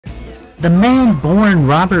The man born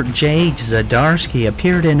Robert J. Z'darsky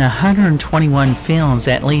appeared in 121 films,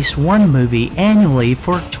 at least one movie annually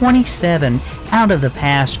for 27 out of the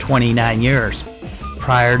past 29 years.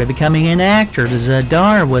 Prior to becoming an actor,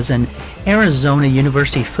 Z'dar was an Arizona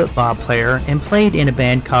University football player and played in a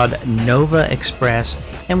band called Nova Express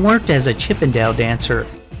and worked as a Chippendale dancer.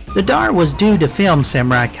 Z'dar was due to film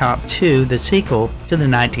Samurai Cop 2, the sequel to the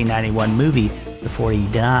 1991 movie, before he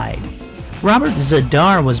died.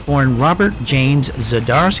 RobertZ'dar was born Robert James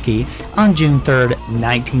Z'darsky on June 3,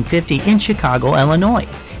 1950 in Chicago, Illinois.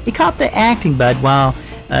 He caught the acting bug while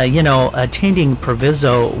attending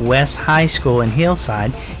Proviso West High School in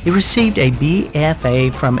Hillside. He received a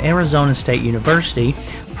BFA from Arizona State University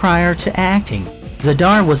prior to acting.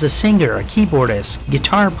 Z'dar was a singer, a keyboardist,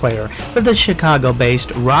 guitar player for the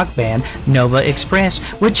Chicago-based rock band Nova Express,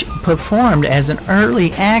 which performed as an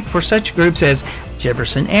early act for such groups as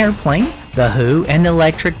Jefferson Airplane, The Who, and the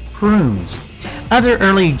Electric Prunes. Other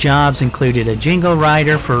early jobs included a jingle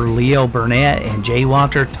writer for Leo Burnett and J.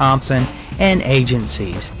 Walter Thompson and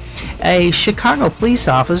agencies, a Chicago police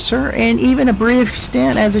officer, and even a brief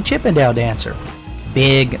stint as a Chippendale dancer.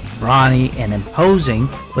 Big, brawny, and imposing,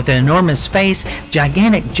 with an enormous face,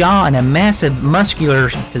 gigantic jaw, and a massive muscular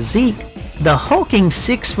physique, the hulking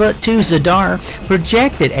 6'2" Z'dar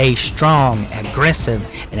projected a strong, aggressive,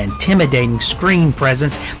 and intimidating screen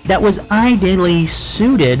presence that was ideally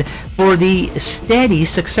suited for the steady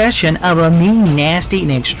succession of a mean, nasty,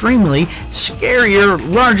 and extremely scarier,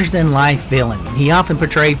 larger-than-life villain he often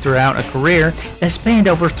portrayed throughout a career that spanned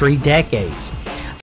over 3 decades.